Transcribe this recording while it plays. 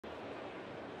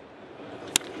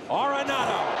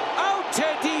Arenado out to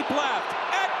deep left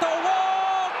at the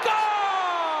wall.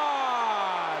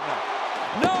 Gone!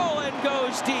 Nolan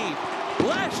goes deep.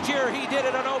 Last year he did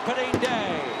it on opening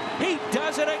day. He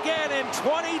does it again in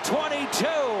 2022.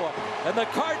 And the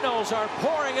Cardinals are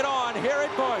pouring it on here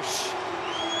at Busch.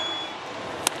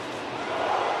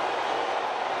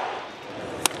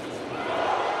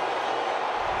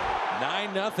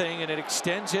 Nothing, and it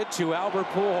extends it to Albert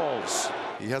Pujols.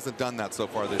 He hasn't done that so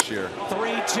far this year.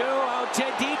 3-2 out to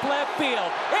deep left field.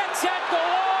 It's at the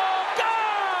wall.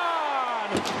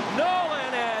 Gone!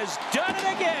 Nolan has done it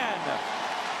again.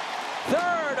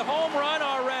 Third home run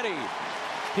already.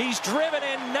 He's driven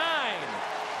in 9.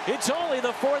 It's only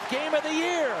the 4th game of the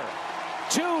year.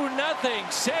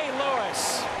 2-0 St.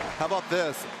 Louis. How about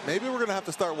this? Maybe we're going to have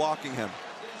to start walking him.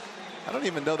 I don't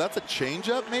even know. That's a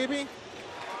changeup, maybe?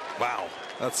 Wow,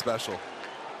 that's special.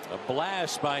 A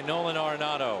blast by Nolan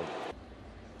Arenado.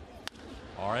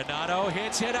 Arenado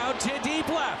hits it out to deep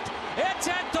left. It's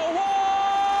at the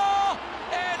wall,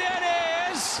 and it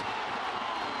is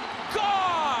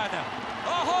gone.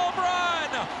 A home run.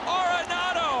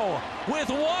 Arenado with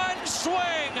one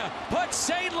swing puts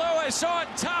St. Louis on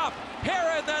top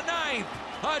here in the 9th.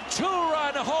 A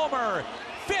 2-run homer.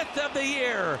 5th of the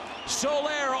year.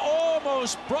 Soler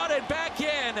almost brought it back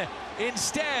in.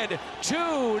 Instead,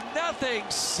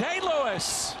 2-0 St.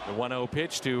 Louis. The 1-0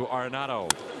 pitch to Arenado.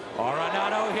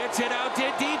 Arenado hits it out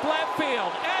to deep left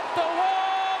field. At the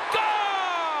wall.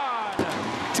 Gone!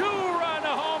 2-run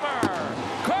homer.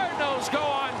 Cardinals go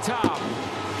on top.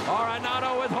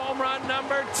 Arenado with home run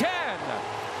number 10.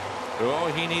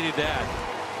 Oh, he needed that.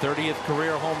 30th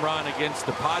career home run against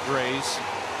the Padres.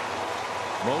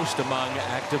 Most among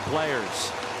active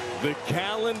players. The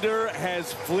calendar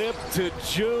has flipped to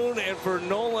June, and for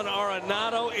Nolan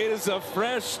Arenado, it is a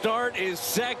fresh start, his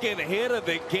 2nd hit of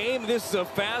the game. This is a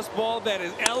fastball that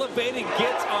is elevated,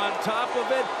 gets on top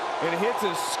of it, and hits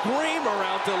a screamer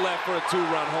out to left for a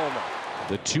 2-run homer.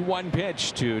 The 2-1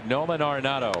 pitch to Nolan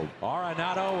Arenado.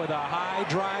 Arenado with a high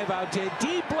drive out to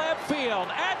deep left field.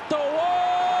 At the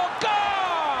wall.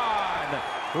 Gone!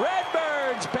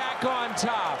 Redbirds back on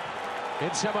top.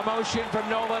 In some emotion from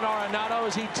Nolan Arenado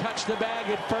as he touched the bag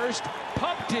at first,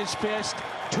 pumped his fist,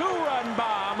 2-run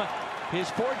bomb, his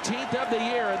 14th of the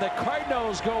year, and the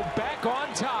Cardinals go back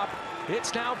on top.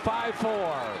 It's now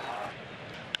 5-4.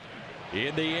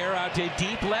 In the air out to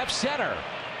deep left center.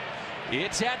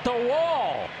 It's at the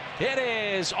wall. It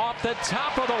is off the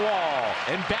top of the wall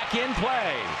and back in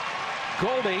play.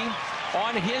 Goldie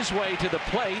on his way to the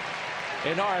plate,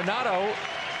 and Arenado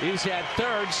is at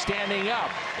third standing up,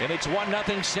 and it's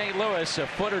 1-0 St. Louis, a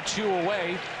foot or two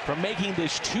away from making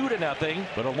this 2-0,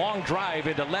 but a long drive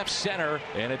into left center,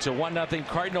 and it's a 1-0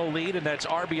 Cardinal lead, and that's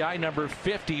RBI number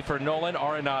 50 for Nolan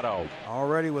Arenado.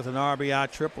 Already with an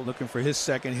RBI triple, looking for his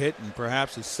 2nd hit and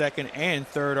perhaps his 2nd and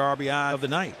 3rd RBI of the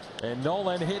night. And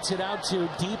Nolan hits it out to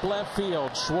deep left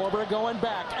field. Schwarber going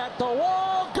back at the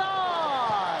wall.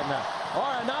 Gone!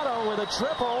 Arenado with a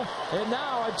triple, and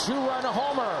now a 2-run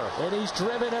homer, and he's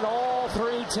driven it all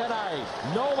 3 tonight.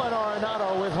 Nolan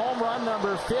Arenado with home run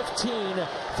number 15,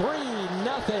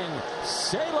 3-0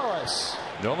 St. Louis.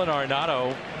 Nolan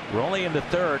Arenado, we're only in the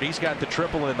 3rd. He's got the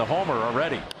triple and the homer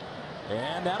already.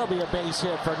 And that'll be a base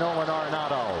hit for Nolan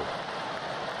Arenado.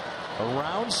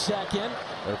 Around 2nd,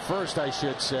 or first I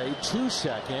should say, to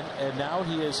 2nd, and now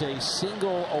he is a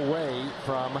single away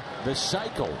from the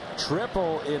cycle.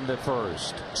 Triple in the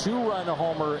 1st, 2-run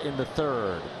homer in the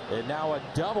 3rd, and now a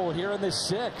double here in the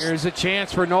 6th. Here's a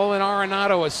chance for Nolan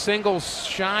Arenado, a single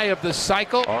shy of the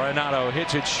cycle. Arenado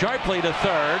hits it sharply to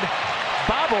 3rd,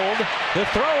 bobbled, the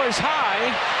throw is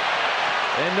high,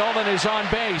 and Nolan is on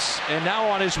base, and now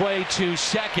on his way to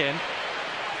 2nd.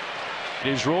 It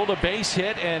is ruled a base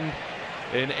hit and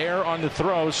an error on the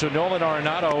throw, so Nolan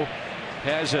Arenado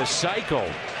has a cycle,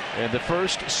 and the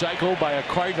first cycle by a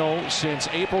Cardinal since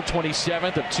April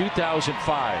 27th of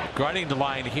 2005. Guarding the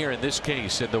line here in this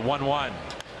case at the 1-1.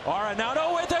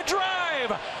 Arenado with a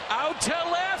drive out to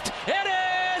left. It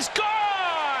is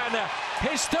gone.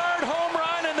 His 3rd home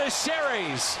run in the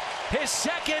series, his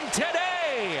 2nd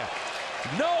today.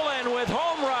 Nolan with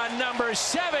home run number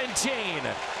 17.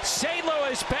 St.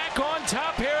 Louis back on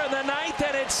top here in the 9th,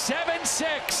 and it's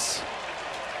 7-6.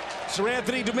 Sir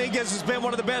Anthony Dominguez has been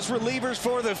one of the best relievers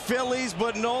for the Phillies,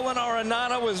 but Nolan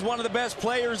Arenado is one of the best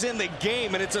players in the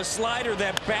game, and it's a slider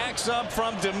that backs up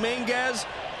from Dominguez,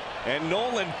 and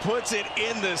Nolan puts it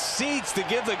in the seats to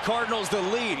give the Cardinals the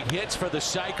lead. Hits for the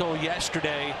cycle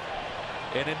yesterday,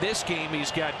 and in this game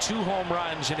he's got 2 home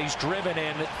runs and he's driven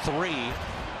in 3.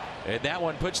 And that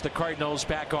one puts the Cardinals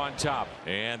back on top.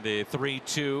 And the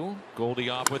 3-2. Goldie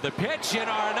off with the pitch, and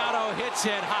Arenado hits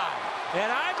it high.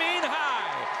 And I mean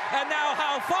high. And now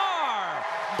how far?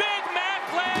 Big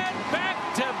Mac land,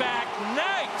 back-to-back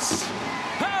nights.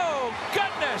 Oh,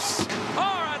 goodness.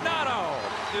 Arenado.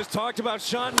 Just talked about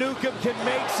Sean Newcomb can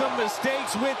make some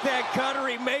mistakes with that cutter.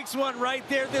 He makes one right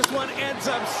there. This one ends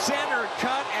up center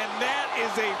cut, and that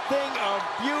is a thing of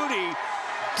beauty.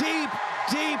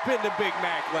 Deep into Big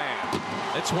Mac land.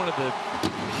 It's one of the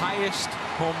highest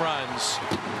home runs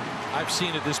I've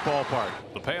seen at this ballpark.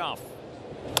 The payoff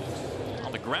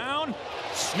on the ground.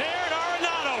 Snared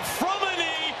Arenado from a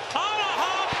knee on a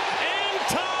hop in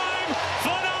time.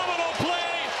 Phenomenal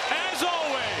play as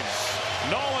always.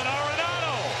 Nolan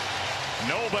Arenado.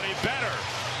 Nobody better.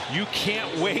 You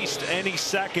can't waste any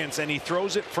seconds, and he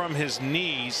throws it from his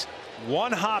knees.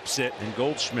 One hops it, and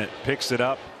Goldschmidt picks it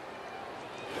up.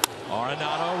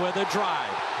 Arenado with a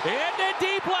drive into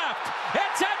deep left.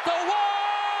 It's at the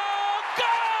wall.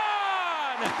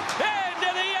 Gone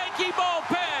into the Yankee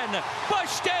bullpen. Busch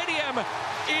Stadium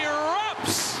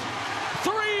erupts.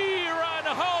 3-run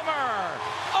homer.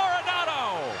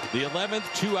 Arenado. The 11th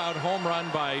 2-out home run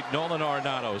by Nolan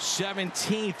Arenado.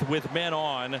 17th with men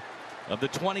on of the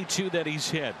 22 that he's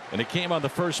hit. And it came on the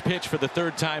first pitch for the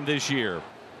 3rd time this year.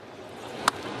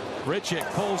 Richick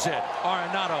pulls it.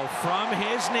 Arenado from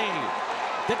his knee.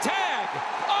 The tag.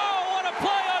 Oh, what a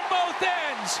play on both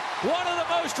ends. One of the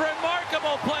most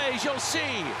remarkable plays you'll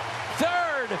see.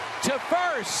 3rd to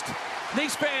 1st.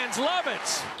 These fans love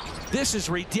it. This is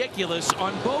ridiculous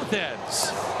on both ends.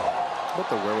 What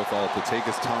the wherewithal to take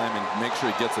his time and make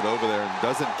sure he gets it over there and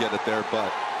doesn't get it there,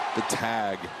 but the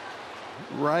tag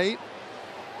right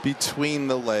between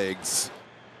the legs.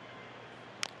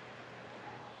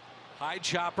 High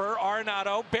chopper,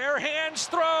 Arenado, bare hands,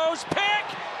 throws, pick,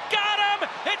 got him!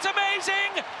 It's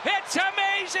amazing! It's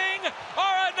amazing!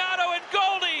 Arenado and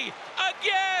Goldie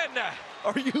again!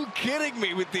 Are you kidding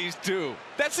me with these two?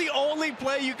 That's the only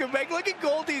play you can make. Look at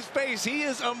Goldie's face. He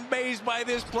is amazed by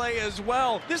this play as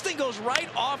well. This thing goes right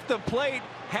off the plate.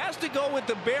 Has to go with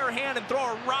the bare hand and throw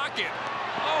a rocket.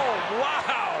 Oh,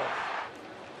 wow!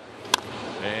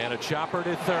 And a chopper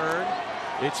to 3rd.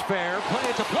 It's fair. Play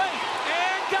at the plate.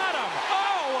 And got him!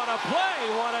 Oh, what a play!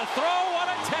 What a throw! What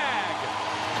a tag!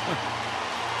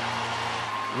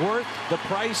 Worth the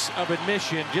price of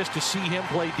admission just to see him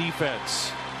play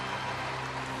defense.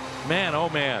 Man, oh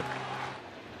man.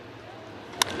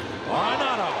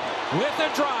 Arenado with a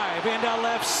drive into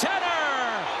left center.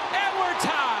 And we're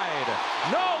tied.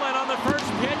 Nolan on the first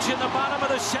pitch in the bottom of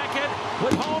the 2nd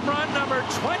with home run number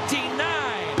 29.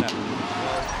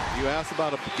 You asked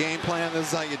about a game plan. This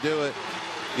is how you do it.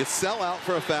 You sell out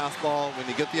for a fastball when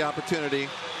you get the opportunity.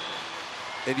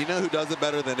 And you know who does it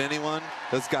better than anyone?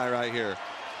 This guy right here.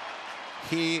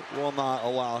 He will not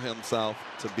allow himself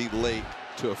to be late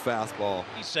to a fastball.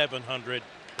 He's 700,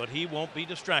 but he won't be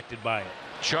distracted by it.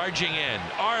 Charging in.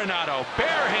 Arenado,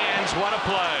 bare hands. What a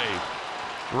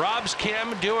play. Robs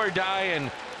Kim, do or die,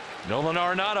 and Nolan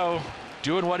Arenado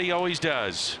doing what he always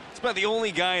does. It's about the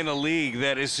only guy in the league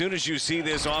that as soon as you see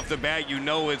this off the bat, you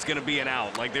know it's going to be an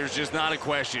out. Like, there's just not a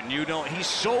question. You know, he's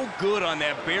so good on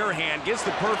that bare hand. Gets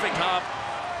the perfect hop.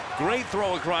 Great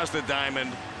throw across the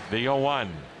diamond. The 0-1.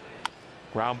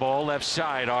 Ground ball left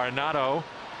side. Arenado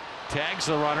tags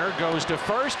the runner, goes to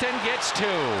first and gets 2.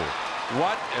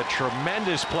 What a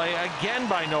tremendous play again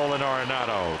by Nolan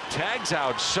Arenado. Tags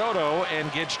out Soto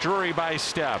and gets Drury by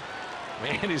step.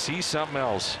 Man, is he something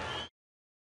else.